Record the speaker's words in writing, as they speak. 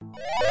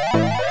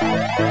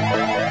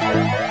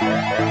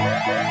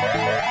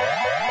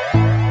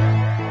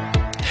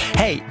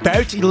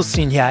Garrett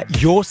Edelstein here,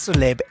 your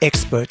celeb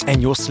expert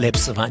and your celeb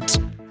savant.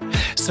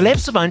 Celeb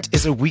Savant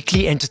is a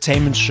weekly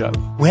entertainment show.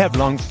 We have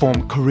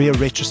long-form career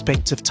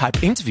retrospective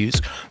type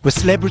interviews with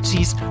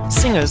celebrities,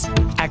 singers,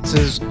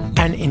 actors,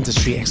 and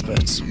industry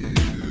experts.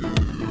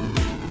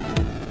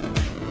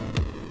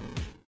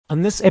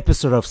 On this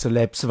episode of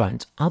Celeb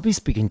Savant, I'll be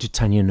speaking to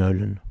Tanya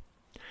Nolan.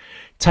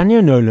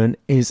 Tanya Nolan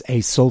is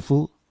a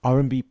soulful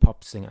R&B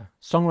pop singer,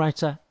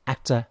 songwriter,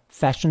 actor,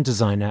 fashion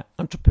designer,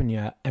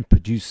 entrepreneur, and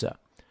producer.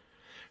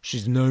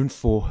 She's known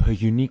for her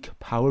unique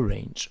power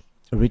range,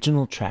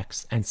 original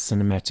tracks, and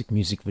cinematic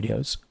music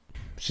videos.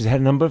 She's had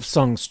a number of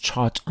songs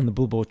chart on the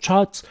Billboard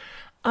charts.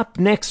 Up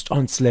next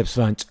on Celeb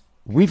Savant,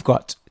 we've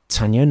got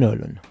Tanya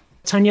Nolan.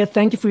 Tanya,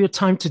 thank you for your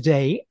time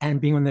today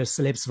and being on the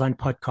Celeb Savant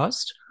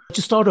podcast.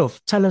 To start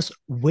off, tell us,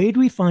 where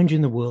do we find you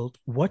in the world?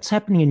 What's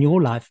happening in your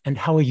life and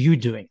how are you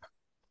doing?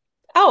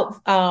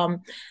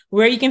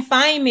 Where you can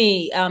find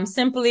me,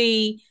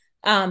 simply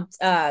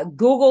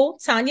Google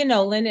Tanya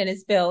Nolan, and it's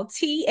spelled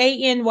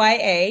Tanya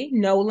Nolan,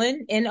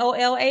 Nolan,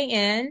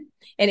 and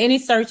any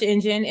search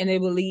engine, and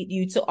it will lead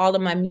you to all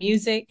of my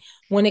music.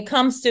 When it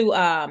comes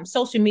to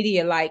social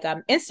media, like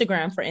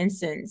Instagram, for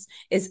instance,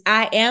 is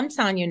I am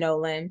Tanya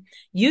Nolan.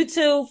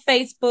 YouTube,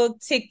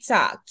 Facebook,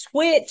 TikTok,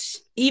 Twitch,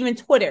 even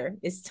Twitter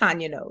is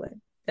Tanya Nolan.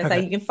 That's how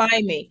you can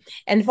find me.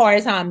 And as far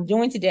as how I'm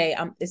doing today,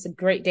 it's a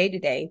great day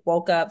today.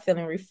 Woke up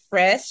feeling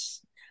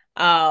refreshed,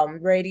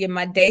 ready to get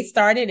my day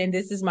started. And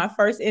this is my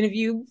first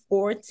interview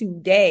for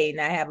today.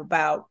 And I have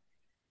about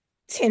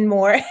 10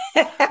 more.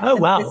 Oh,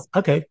 wow.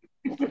 Okay.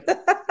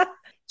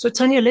 So,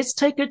 Tanya, let's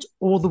take it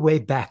all the way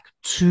back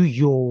to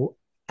your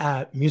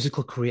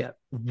musical career.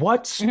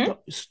 What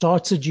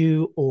started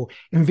you or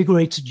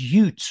invigorated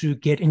you to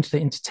get into the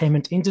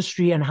entertainment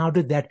industry? And how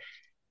did that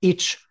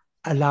itch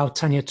allow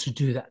Tanya to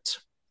do that?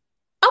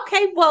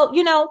 Okay, well,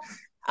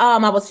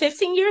 I was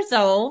 15 years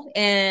old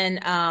and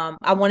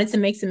I wanted to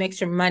make some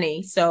extra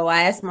money. So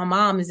I asked my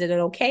mom, is it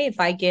okay if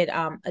I get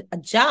a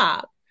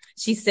job?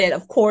 She said,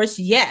 of course,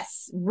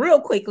 yes, real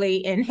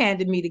quickly, and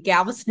handed me the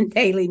Galveston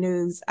Daily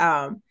News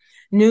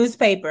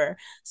newspaper.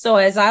 So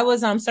as I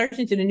was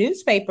searching through the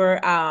newspaper,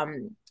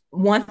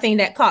 one thing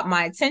that caught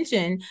my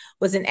attention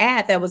was an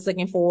ad that was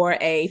looking for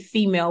a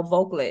female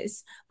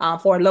vocalist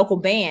for a local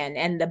band.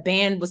 And the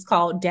band was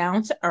called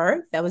Down to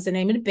Earth. That was the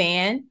name of the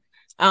band.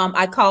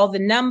 I called the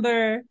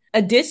number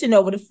audition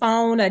over the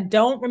phone. I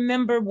don't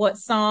remember what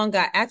song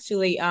I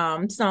actually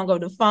sung over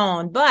the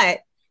phone, but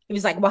he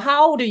was like, well,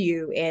 how old are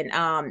you? And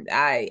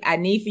I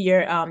need for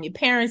your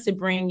parents to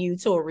bring you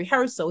to a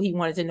rehearsal. He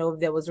wanted to know if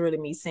that was really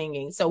me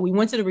singing. So we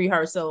went to the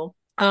rehearsal.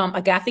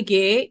 I got the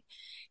gig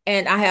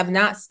and I have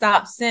not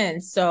stopped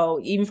since.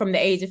 So even from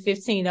the age of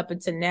 15 up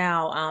until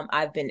now,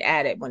 I've been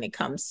at it when it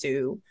comes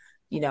to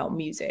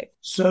music.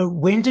 So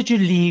when did you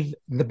leave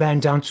the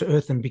band Down to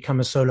Earth and become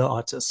a solo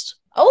artist?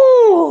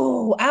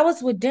 Oh, I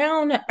was with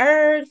Down to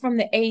Earth from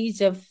the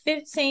age of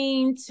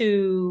 15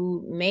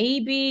 to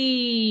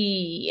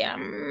maybe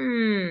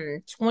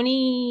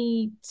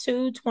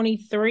 22,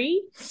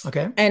 23.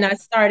 Okay. And I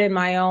started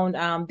my own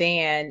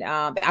band.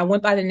 I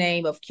went by the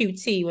name of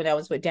QT when I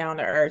was with Down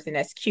to Earth, and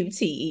that's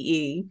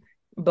QTEE.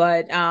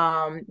 But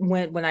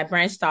when I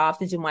branched off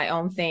to do my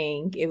own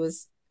thing, it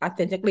was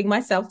authentically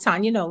myself,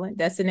 Tanya Nolan.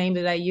 That's the name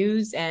that I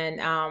use.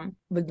 And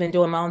we've been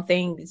doing my own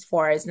thing as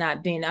far as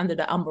not being under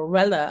the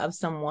umbrella of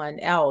someone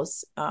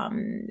else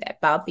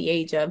about the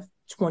age of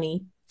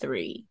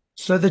 23.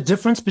 So the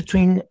difference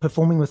between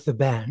performing with the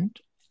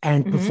band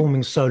and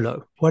performing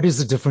solo, what is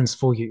the difference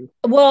for you?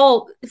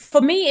 Well,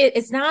 for me,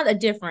 it's not a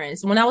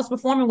difference. When I was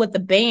performing with the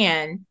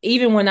band,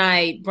 even when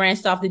I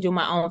branched off to do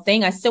my own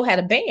thing, I still had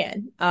a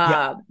band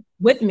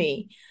with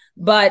me.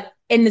 But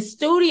in the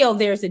studio,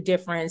 there's a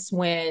difference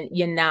when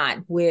you're not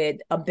with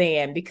a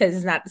band because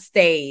it's not the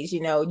stage,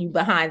 you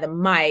behind the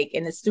mic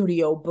in the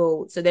studio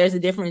booth. So there's a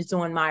difference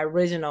doing my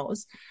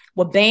originals.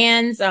 With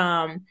bands,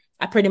 I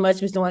pretty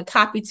much was doing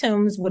copy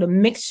tunes with a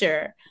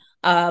mixture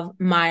of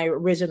my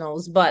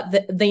originals.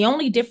 But the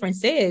only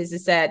difference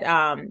is that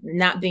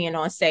not being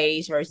on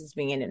stage versus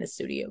being in the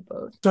studio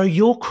booth. So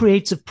your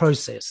creative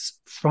process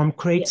from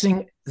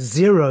creating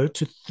 0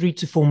 to 3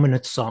 to 4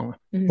 minute song,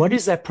 what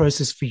is that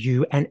process for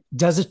you? And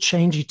does it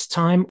change each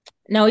time?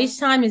 No, each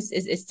time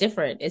is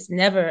different. It's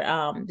never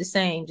the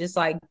same. Just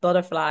like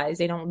butterflies,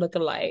 they don't look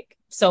alike.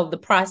 So the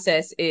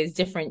process is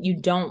different. You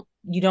don't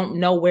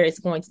know where it's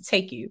going to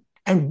take you.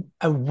 And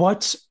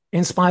what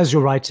inspires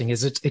your writing?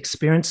 Is it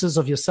experiences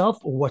of yourself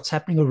or what's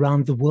happening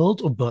around the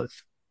world, or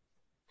both?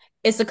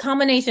 It's a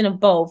combination of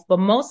both, but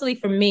mostly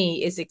for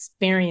me, it's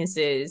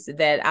experiences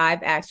that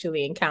I've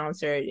actually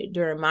encountered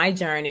during my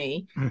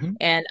journey.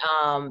 And,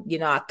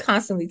 I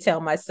constantly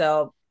tell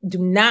myself, do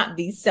not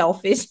be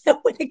selfish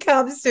when it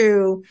comes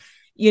to,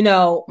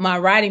 my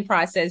writing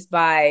process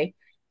by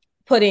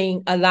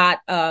putting a lot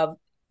of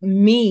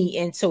me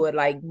into it,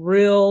 like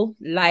real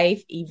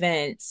life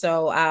events.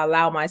 So I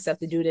allow myself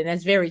to do that. And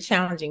that's very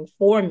challenging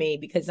for me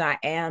because I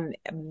am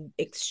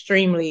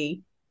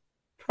extremely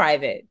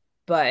private.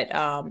 But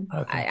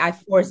I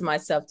force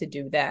myself to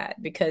do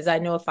that because I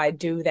know if I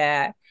do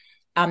that,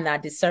 I'm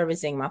not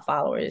disservicing my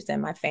followers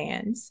and my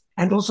fans.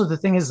 And also the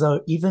thing is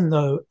though, even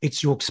though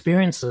it's your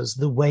experiences,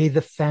 the way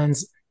the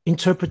fans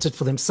interpret it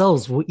for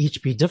themselves will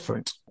each be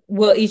different.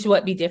 Will each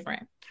what be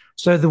different?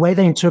 So the way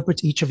they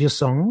interpret each of your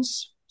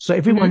songs, so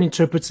everyone Mm-hmm.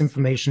 interprets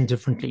information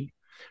differently.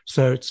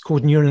 So it's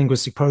called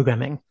neurolinguistic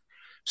programming.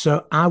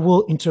 So I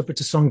will interpret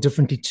a song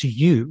differently to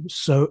you.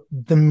 So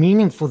the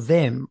meaning for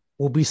them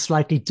will be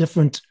slightly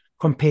different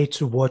compared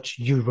to what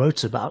you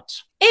wrote about.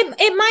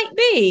 It might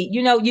be,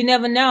 you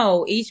never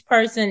know. Each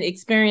person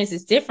experience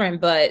is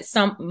different, but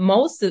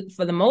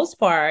for the most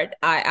part,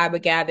 I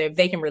would gather if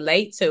they can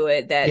relate to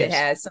it, that it Yes,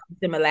 has some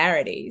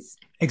similarities.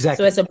 So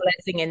exactly. it's a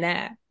blessing in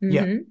that.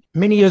 Yeah. Mm-hmm.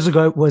 Many years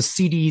ago it was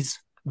CDs,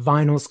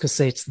 vinyls,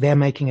 cassettes. They're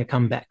making a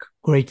comeback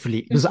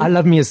gratefully because I Mm-hmm.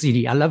 love me a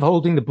CD. I love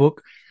holding the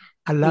book.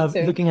 I Me love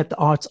too. looking at the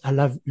art. I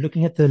love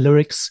looking at the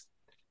lyrics.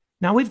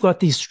 Now we've got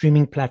these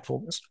streaming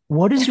platforms.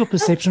 What is your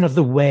perception of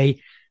the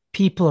way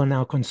people are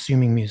now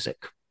consuming music?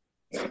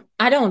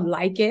 I don't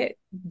like it,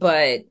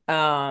 but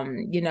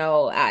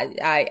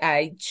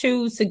I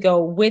choose to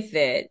go with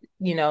it,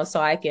 so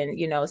I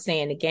can,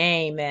 stay in the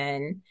game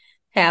and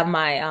have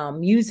my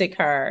music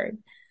heard.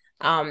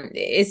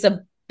 It's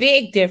a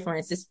big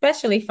difference,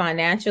 especially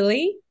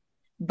financially.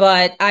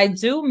 But I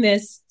do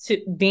miss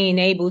being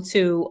able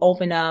to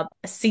open up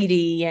a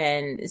CD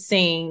and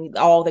seeing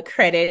all the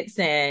credits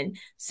and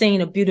seeing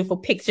the beautiful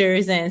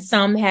pictures. And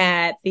some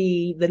had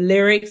the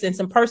lyrics and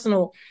some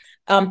personal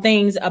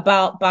things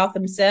about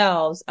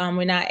themselves.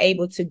 We're not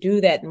able to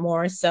do that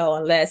more so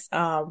unless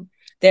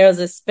there's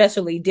a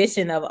special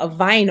edition of a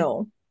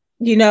vinyl,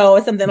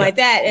 or something Yeah. like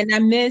that. And I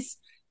miss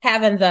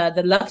having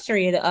the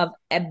luxury of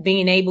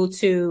being able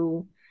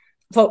to,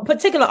 for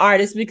particular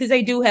artists, because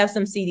they do have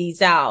some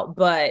CDs out,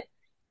 but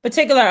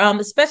particular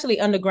especially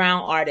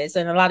underground artists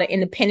and a lot of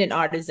independent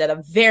artists that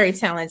are very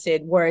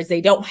talented, whereas they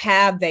don't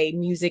have their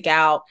music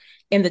out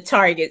in the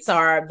Targets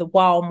or the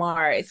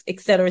Walmarts, et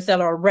cetera,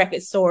 or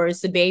record stores,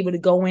 to be able to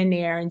go in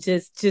there and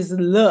just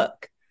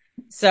look.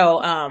 So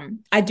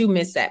I do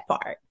miss that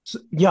part. So,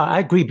 yeah, I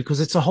agree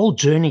because it's a whole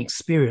journey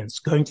experience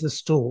going to the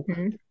store,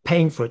 Mm-hmm.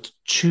 paying for it,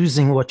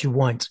 choosing what you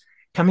want,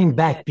 coming Yeah.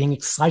 back, being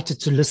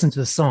excited to listen to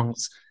the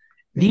songs.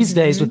 These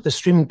days Mm-hmm. with the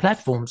streaming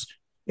platforms,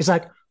 it's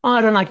like, oh,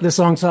 I don't like the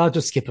song, so I'll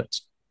just skip it.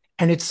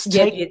 And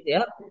Yep, yep,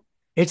 yep.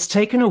 it's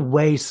taken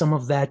away some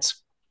of that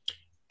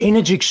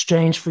energy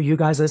exchange for you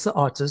guys as the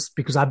artists,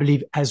 because I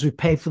believe as we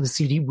pay for the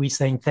CD, we're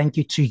saying thank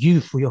you to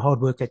you for your hard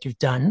work that you've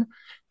done.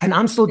 And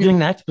I'm still doing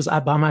that because I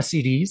buy my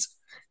CDs.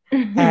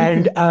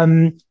 And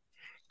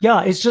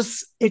yeah,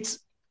 it's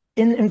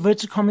in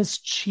inverted commas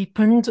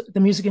cheapened the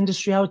music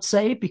industry, I would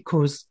say,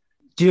 because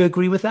do you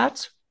agree with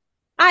that?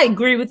 I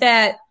agree with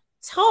that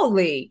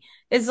totally.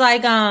 It's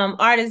like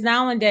artists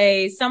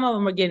nowadays, some of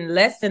them are getting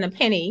less than a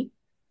penny.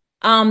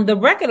 The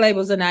record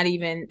labels are not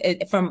even,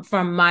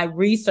 from my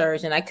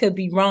research, and I could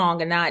be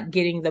wrong and not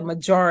getting the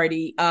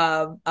majority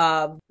of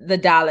the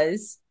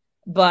dollars,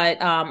 but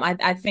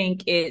I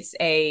think it's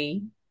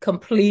a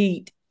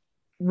complete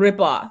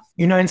ripoff.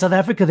 In South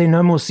Africa, there are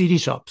no more CD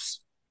shops.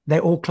 They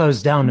all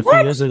closed down a few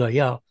What? years ago.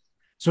 Yeah.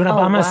 So when I Oh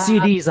buy my wow.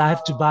 CDs, I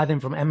have to buy them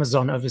from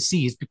Amazon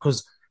overseas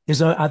because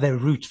there's no other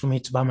route for me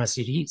to buy my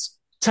CDs.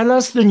 Tell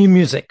us the new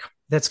music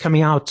that's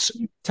coming out.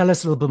 Tell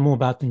us a little bit more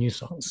about the new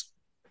songs.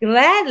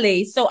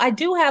 Gladly. So I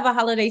do have a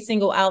holiday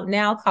single out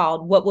now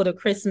called "What Would a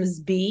Christmas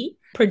Be,"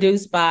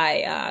 produced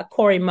by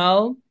Corey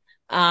Moe.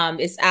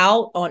 It's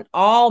out on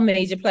all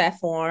major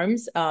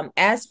platforms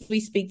as we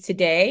speak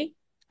today.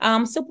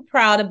 I'm super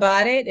proud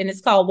about it, and it's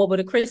called "What Would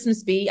a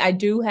Christmas Be." I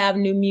do have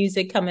new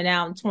music coming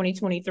out in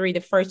 2023, the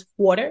first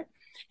quarter.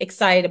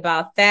 Excited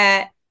about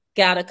that.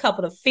 Got a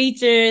couple of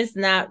features,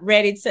 not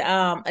ready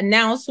to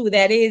announce who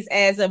that is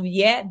as of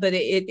yet, but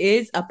it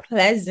is a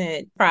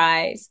pleasant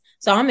prize.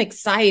 So I'm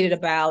excited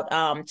about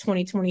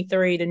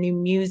 2023, the new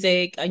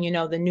music, the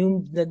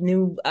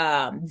new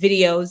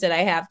videos that I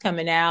have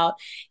coming out,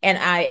 and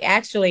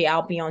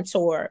I'll be on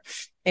tour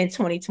in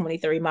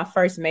 2023, my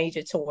first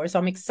major tour. So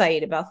I'm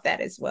excited about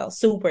that as well.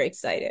 Super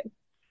excited.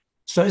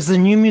 So is the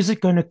new music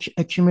going to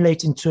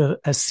accumulate into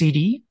a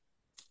CD?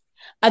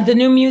 The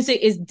new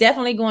music is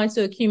definitely going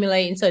to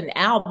accumulate into an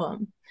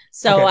album.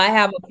 So Okay. I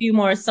have a few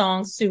more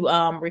songs to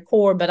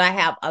record, but I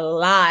have a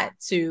lot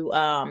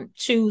to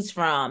choose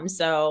from.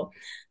 So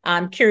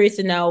I'm curious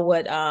to know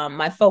what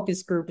my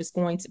focus group is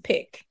going to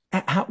pick.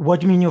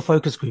 What do you mean your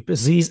focus group?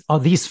 Are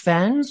these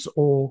fans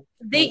or?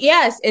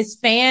 Yes, it's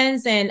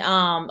fans and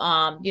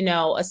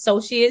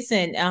associates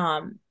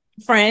and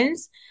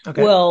friends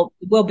Okay.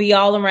 will be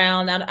all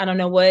around. I don't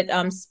know what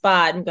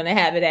spot I'm going to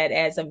have it at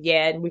as of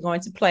yet. We're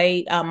going to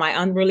play my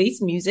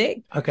unreleased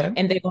music, Okay.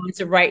 and they're going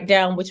to write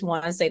down which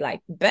ones they like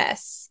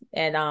best,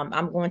 and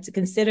I'm going to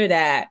consider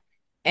that,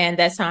 and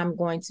that's how I'm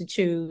going to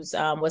choose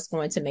what's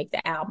going to make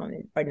the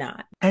album or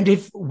not. And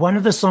if one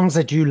of the songs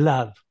that you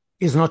love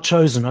is not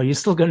chosen, are you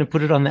still going to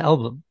put it on the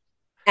album?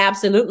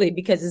 Absolutely,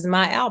 because it's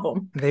my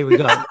album. There we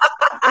go.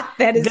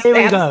 That is There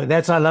we go.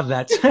 absolutely. I love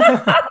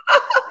that.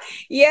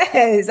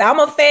 Yes, I'm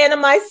a fan of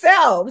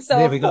myself. So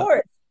There we of go.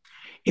 course.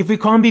 If we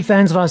can't be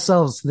fans of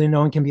ourselves, then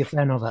no one can be a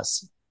fan of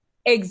us.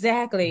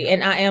 Exactly. Yeah,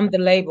 And I am the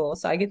label,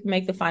 so I get to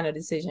make the final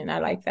decision. I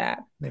like that.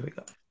 there we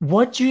go.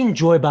 What do you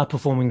enjoy about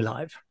performing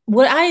live?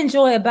 What I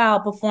enjoy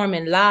about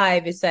performing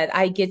live is that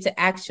I get to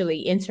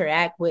actually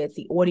interact with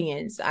the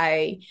audience.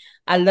 I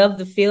love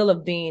the feel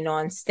of being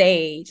on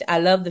stage. I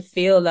love the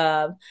feel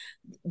of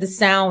the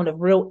sound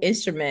of real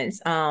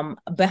instruments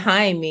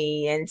behind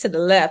me and to the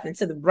left and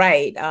to the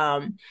right.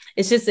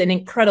 It's just an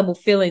incredible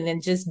feeling than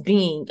just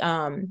being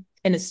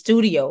in a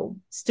studio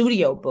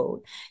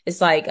booth. It's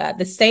like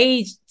the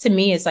stage to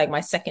me is like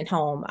my second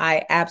home.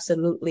 I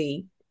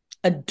absolutely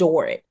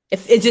adore it.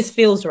 It just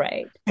feels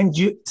right. And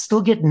do you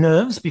still get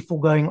nerves before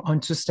going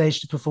onto stage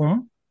to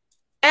perform?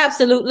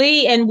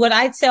 Absolutely. And what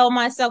I tell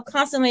myself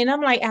constantly, and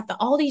I'm like, after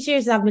all these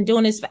years, I've been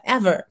doing this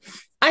forever,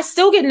 I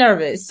still get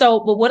nervous. So,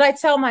 but what I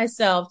tell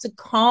myself to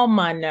calm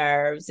my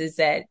nerves is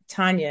that,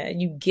 Tanya,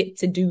 you get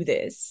to do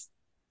this.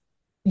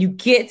 You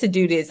get to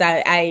do this.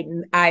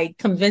 I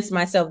convince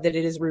myself that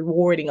it is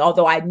rewarding,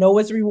 although I know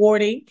it's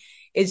rewarding.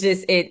 It's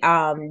just it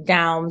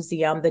downs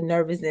the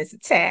nervousness a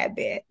tad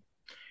bit.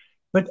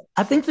 But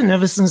I think the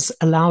nervousness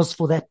allows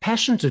for that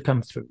passion to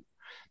come through.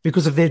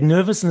 Because if their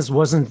nervousness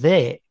wasn't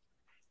there,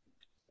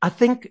 I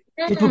think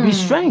it would be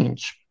Hmm.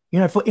 strange,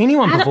 for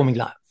anyone I don't, performing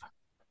live.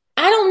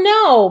 I don't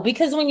know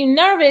because when you're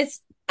nervous,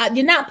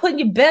 you're not putting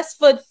your best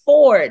foot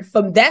forward.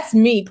 From that's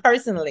me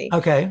personally.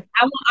 Okay.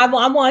 I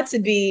want to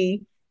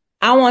be,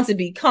 I want to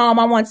be calm.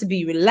 I want to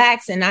be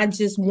relaxed, and I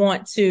just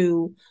want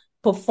to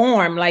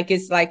perform like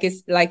it's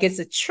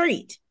a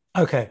treat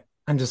Okay.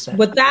 Understand.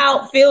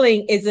 without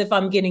feeling as if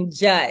I'm getting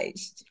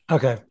judged.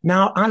 Okay.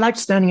 Now, I like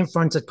standing in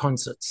front at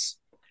concerts.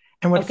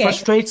 And what Okay.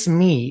 frustrates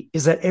me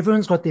is that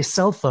everyone's got their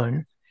cell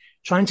phone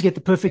trying to get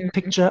the perfect Mhm.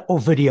 picture or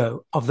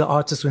video of the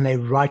artist when they're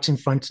right in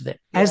front of them.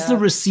 As the Yeah.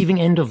 receiving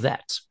end of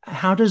that,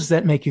 how does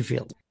that make you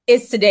feel?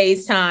 It's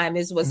today's time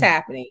is what's Mm.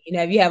 happening.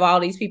 If you have all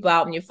these people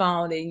out on your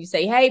phone and you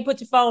say, "Hey,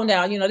 put your phone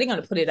down," they're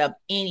going to put it up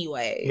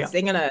anyways. Yeah.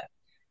 They're going to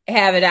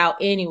have it out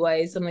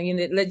anyways. So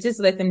just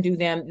let them do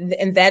them.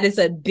 And that is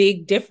a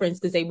big difference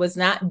because they was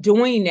not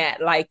doing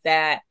that like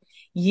that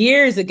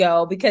years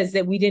ago because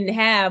that we didn't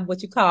have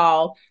what you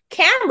call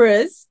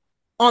cameras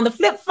on the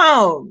flip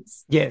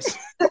phones. Yes.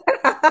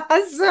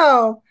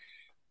 So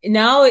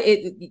no,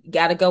 you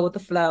got to go with the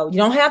flow. You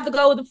don't have to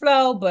go with the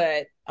flow,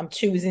 but I'm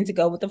choosing to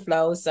go with the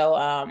flow. So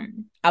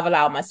I've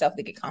allowed myself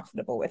to get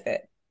comfortable with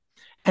it.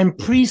 And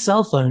pre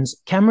cell phones,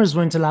 cameras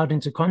weren't allowed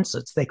into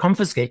concerts. They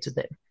confiscated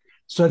them.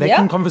 So they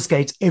can Yep,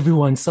 confiscate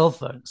everyone's cell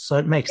phone. So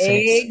it makes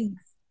sense.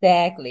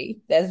 exactly.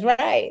 That's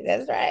right.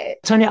 That's right.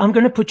 Tanya, I'm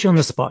going to put you on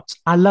the spot.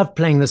 I love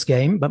playing this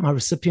game, but my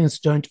recipients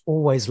don't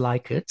always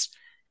like it.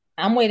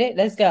 I'm with it.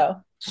 Let's go.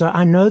 So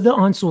I know the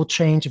answer will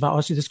change if I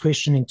ask you this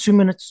question in 2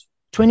 minutes,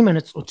 20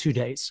 minutes, or 2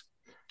 days.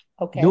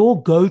 Okay.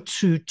 Your go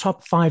to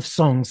top five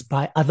songs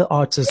by other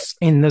artists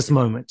in this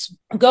moment.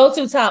 Go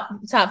to top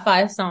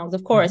five songs. Of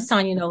Mm-hmm. course,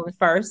 Tanya Nolan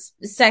first.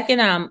 Second,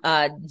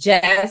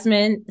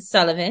 Jasmine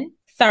Sullivan.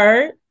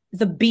 Third,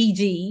 the Bee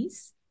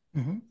Gees.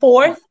 Mm-hmm.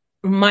 Fourth,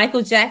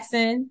 Michael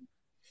Jackson.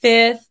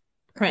 Fifth,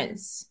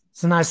 Prince.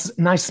 It's a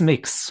nice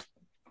mix.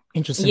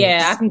 Interesting Yeah,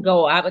 mix. I can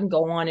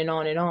go on and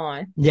on and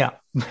on. Yeah,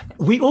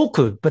 we all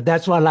could, but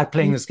that's why I like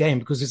playing this game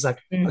because it's like,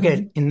 okay,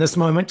 Mm-hmm. in this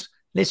moment,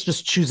 let's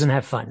just choose and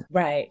have fun.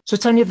 Right. So,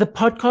 Tanya, the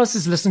podcast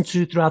is listened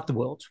to throughout the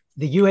world.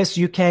 The US,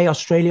 UK,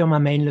 Australia are my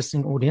main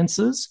listening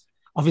audiences,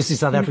 obviously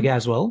South Mm-hmm. Africa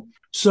as well.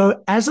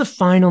 So, as a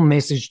final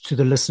message to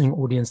the listening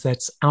audience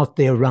that's out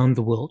there around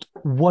the world,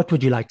 what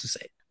would you like to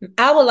say?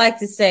 I would like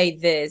to say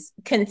this.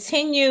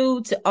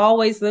 Continue to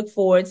always look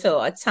forward to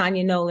a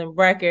Tanya Nolan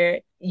record.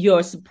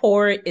 Your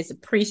support is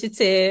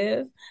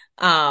appreciative.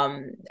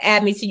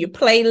 Add me to your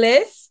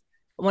playlist.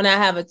 When I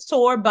have a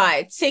tour, buy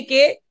a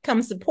ticket,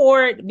 come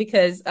support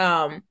because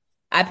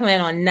I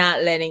plan on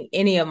not letting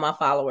any of my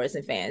followers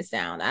and fans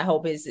down. I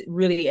hope it's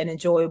really an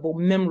enjoyable,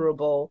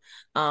 memorable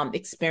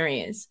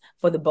experience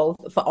for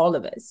all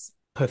of us.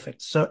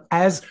 Perfect. So,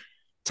 as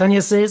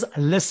Tanya says,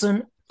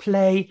 listen,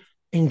 play,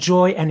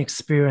 enjoy, and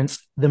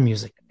experience the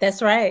music.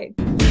 That's right.